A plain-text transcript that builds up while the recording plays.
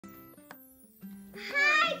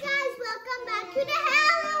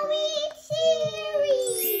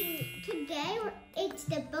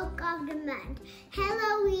it's the book of the month.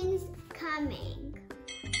 Halloween's coming.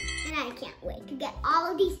 And I can't wait to get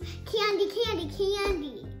all of these candy.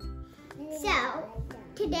 So,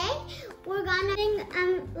 today we're gonna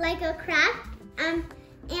do like a craft and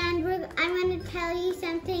I'm gonna tell you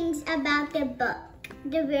some things about the book,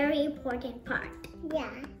 the very important part. Yeah.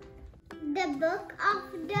 The book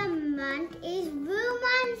of the month is Broom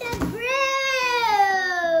on the Broom.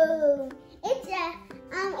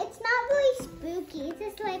 It's not really spooky. It's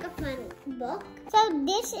just like a fun book. So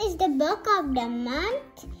this is the book of the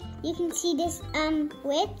month. You can see this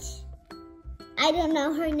witch. I don't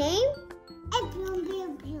know her name. It's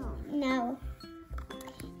No.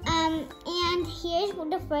 And here's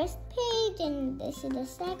the first page, and this is the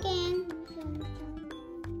second.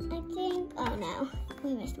 I think. Oh no,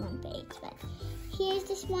 we missed one page, but here's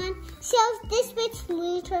this one. So this witch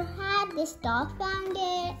lose her hat. This dog found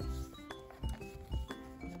it.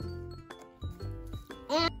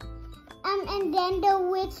 And then the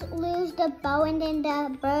witch lose the bow, and then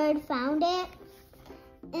the bird found it.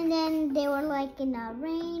 And then they were like in the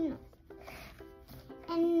rain.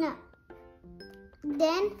 And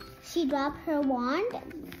then she dropped her wand.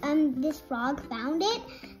 This frog found it.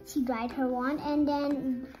 She dried her wand, and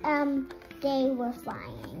then they were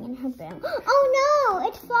flying in her broom. Oh no!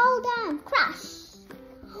 It fell down. Crash!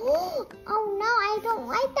 Oh no! I don't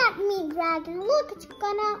like that meat dragon. Look, it's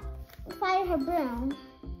gonna fire her broom.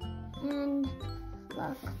 And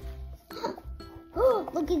look. Oh,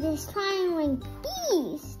 look at this triangling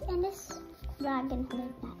beast. And this dragon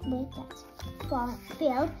that's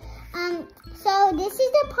failed. So this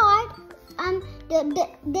is the part.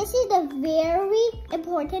 This is the very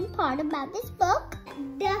important part about this book.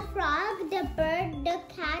 The frog, the bird, the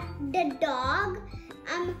cat, the dog,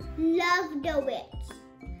 love the witch.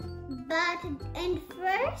 And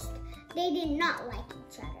first, they did not like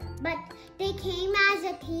each other. But they came as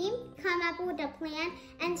a team, come up with a plan,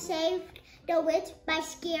 and saved the witch by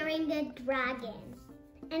scaring the dragon.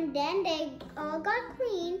 And then they all got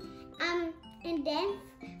clean. And then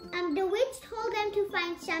the witch told them to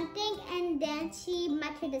find something, and then she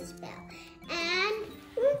muttered a spell. And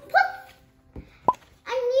poof!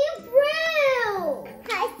 A new broom!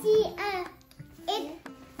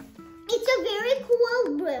 It's a very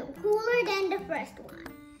cool broom, cooler than the first one.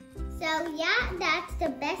 So yeah, that's the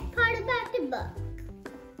best part about the book.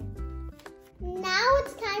 Now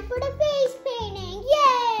it's time for the face painting.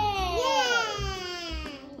 Yay! Yay!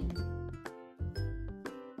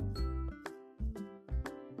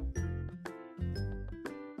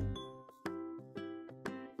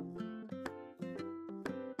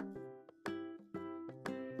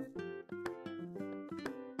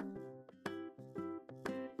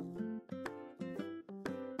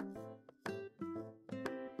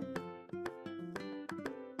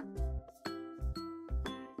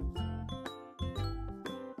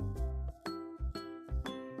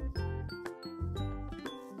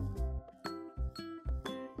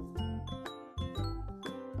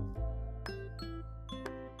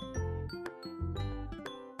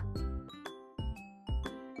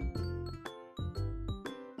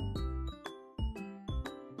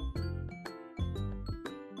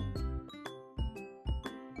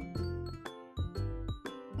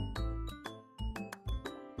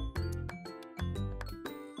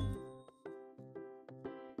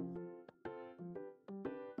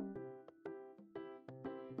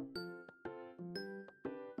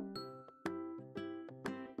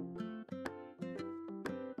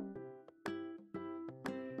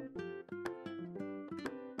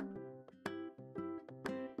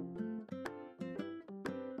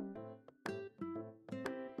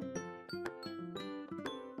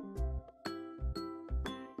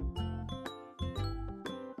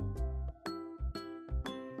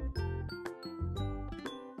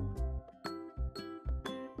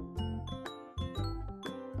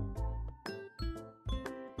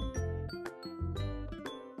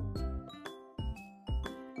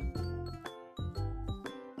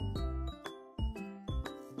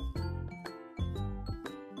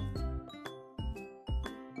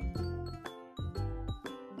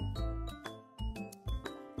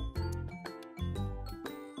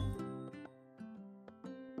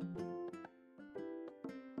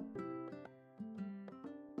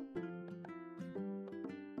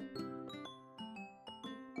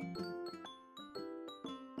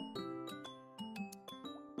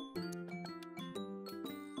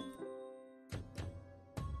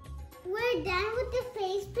 We're done with the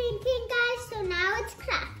face painting, guys, so now it's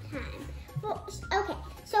craft time. Okay,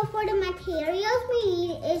 so for the materials we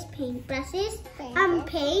need is paintbrushes,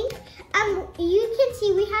 paint. You can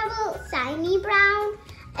see we have a shiny brown,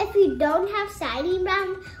 if you don't have siding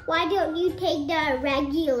brown, why don't you take the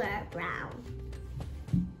regular brown?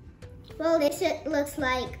 Well, this looks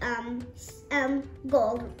like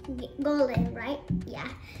golden, right? Yeah.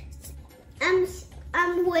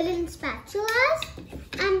 Wooden spatulas,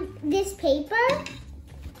 this paper,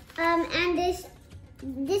 and this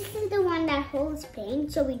is the one that holds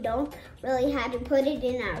paint, so we don't really have to put it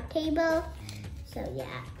in our table. So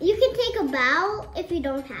yeah, you can take a bowl if you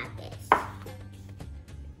don't have this.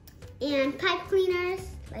 And pipe cleaners,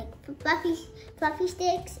 like fluffy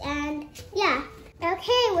sticks, and yeah.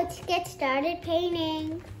 Okay, let's get started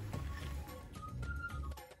painting.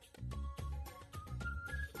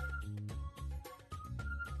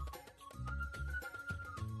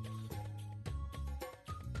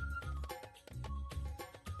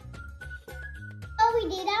 So we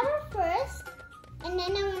did our first, and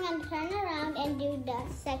then I'm going to turn around and do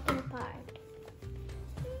the second part.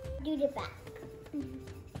 Do the back.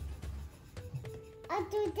 I'll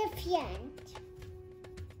do the front.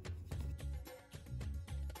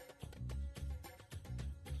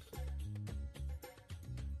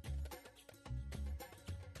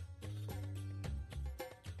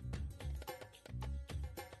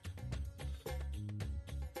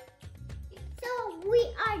 So we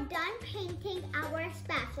are done painting our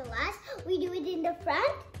spatulas. We do it in the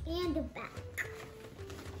front and the back.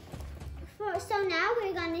 So now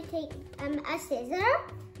we're going to take a scissor,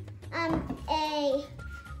 a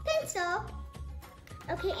pencil,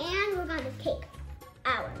 okay, and we're going to take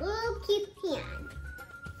our little cute hand.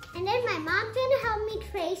 And then my mom's going to help me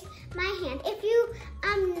trace my hand. If you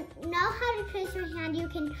know how to trace your hand, you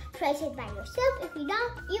can trace it by yourself. If you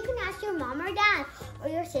don't, you can ask your mom or dad or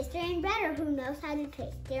your sister and brother who knows how to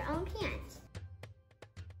trace their own hands.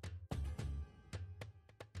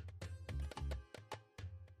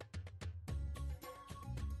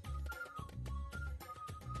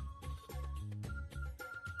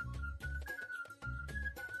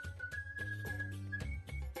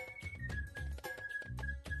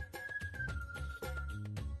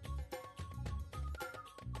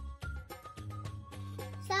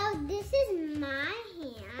 So this is my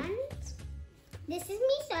hand. This is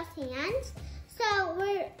Misa's hands. So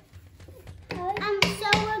we're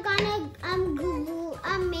gonna glue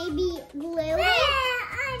maybe glue it.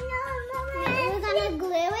 We're gonna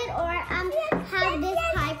glue it or have this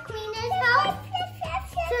pipe cleaner's help.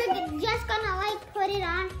 So we're just gonna like put it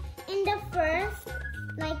on in the first,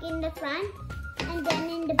 like in the front, and then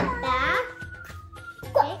in the back.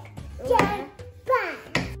 Okay.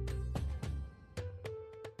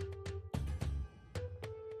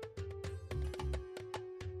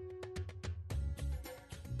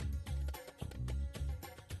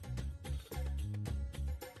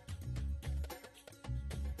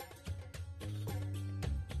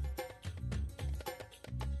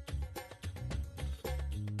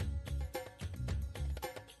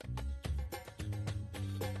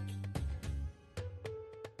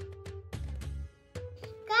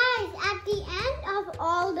 At the end of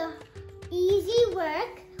all the easy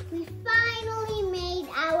work, we finally made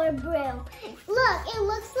our broom. Look, it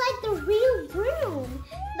looks like the real broom,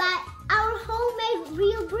 but our homemade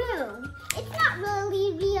real broom. It's not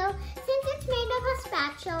really real since it's made of a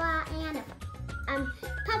spatula and a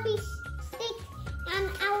puppy stick and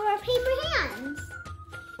our paper hands.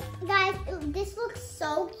 Guys, this looks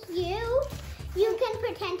so cute. You can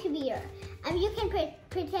pretend to be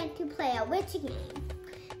pretend to play a witch game.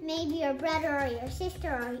 Maybe your brother or your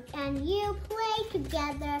sister and you play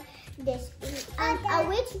together this a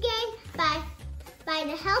witch game by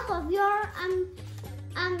the help of your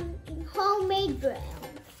homemade broom.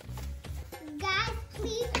 Guys,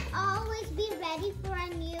 please always be ready for a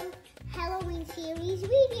new Halloween series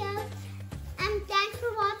video. Thanks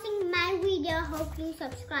for watching my video. Hope you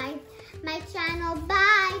subscribe my channel.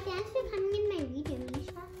 Bye. Thanks for coming in my video,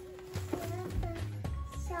 Misha.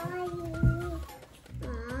 Sorry.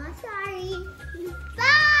 Sorry.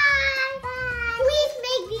 Bye. Bye. Please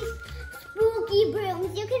make these spooky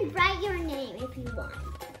brooms. You can write your name if you want.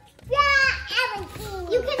 Yeah,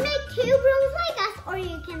 everything. You can make 2 brooms like us, or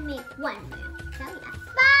you can make 1 broom. So yeah.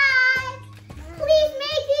 Bye.